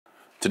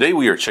Today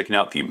we are checking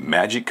out the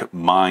Magic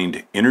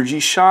Mind Energy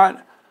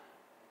Shot.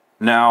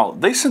 Now,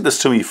 they sent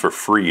this to me for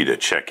free to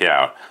check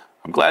out.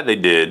 I'm glad they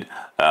did,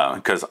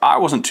 because I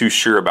wasn't too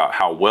sure about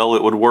how well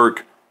it would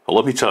work. But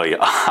let me tell you,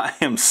 I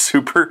am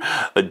super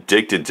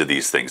addicted to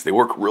these things. They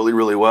work really,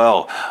 really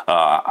well.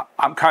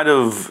 I'm kind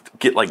of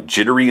get like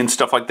jittery and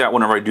stuff like that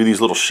whenever I do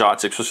these little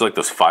shots, especially like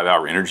those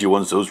 5-hour energy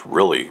ones. Those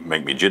really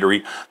make me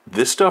jittery.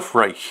 This stuff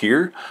right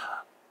here,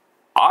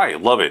 I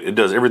love it. It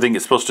does everything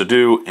it's supposed to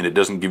do, and it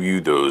doesn't give you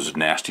those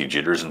nasty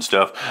jitters and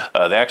stuff.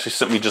 They actually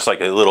sent me just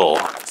like a little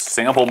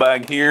sample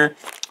bag here.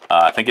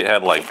 I think it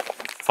had like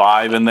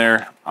 5 in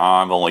there.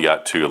 I've only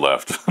got 2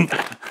 left.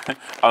 I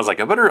was like,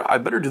 I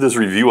better do this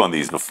review on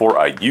these before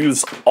I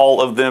use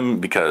all of them,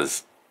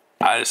 because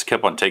I just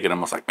kept on taking them.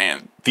 I was like,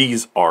 man,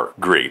 these are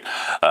great.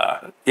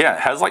 Yeah,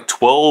 it has like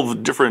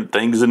 12 different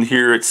things in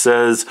here, it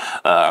says.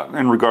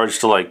 In regards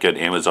to like an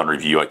Amazon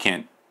review, I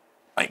can't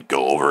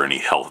go over any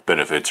health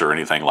benefits or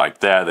anything like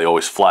that. They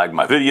always flag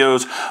my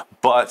videos,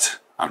 but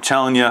I'm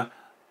telling you,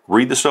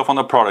 read the stuff on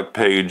the product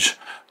page.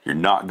 You're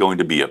not going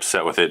to be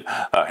upset with it.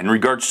 In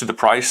regards to the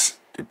price,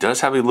 it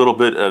does have a little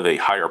bit of a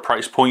higher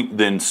price point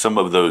than some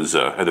of those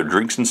other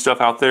drinks and stuff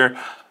out there,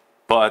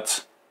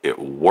 but it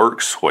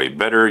works way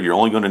better. You're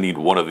only going to need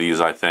one of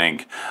these, I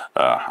think.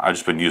 I've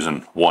just been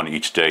using one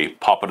each day.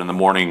 Pop it in the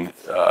morning.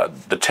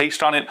 The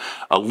taste on it,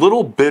 a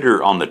little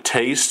bitter on the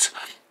taste,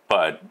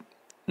 but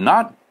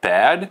not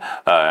bad.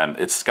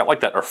 It's got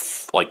like that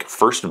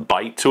first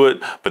bite to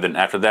it, but then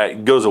after that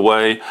it goes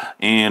away,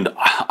 and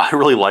I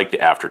really like the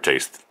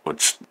aftertaste,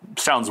 which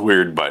sounds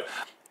weird, but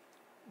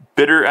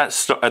bitter at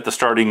the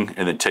starting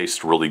and then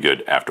tastes really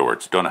good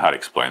afterwards. Don't know how to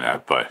explain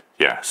that, but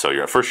yeah. So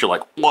at first you're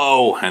like,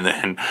 whoa, and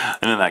then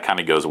that kind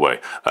of goes away.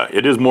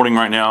 It is morning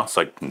right now. It's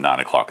like 9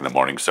 o'clock in the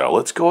morning, so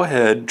let's go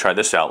ahead and try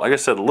this out. Like I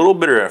said, a little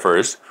bitter at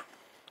first.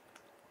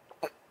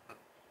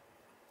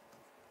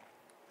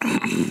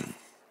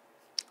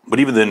 But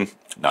even then,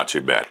 not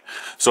too bad.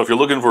 So if you're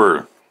looking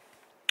for,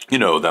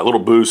 that little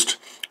boost,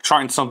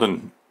 trying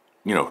something,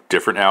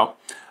 different out,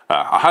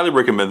 I highly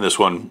recommend this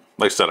one.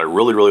 Like I said, I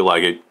really, really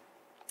like it.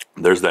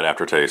 There's that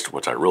aftertaste,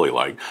 which I really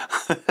like.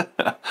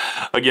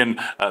 Again,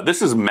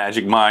 this is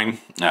Magic Mind.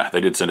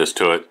 They did send us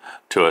to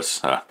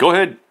us. Go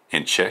ahead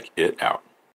and check it out.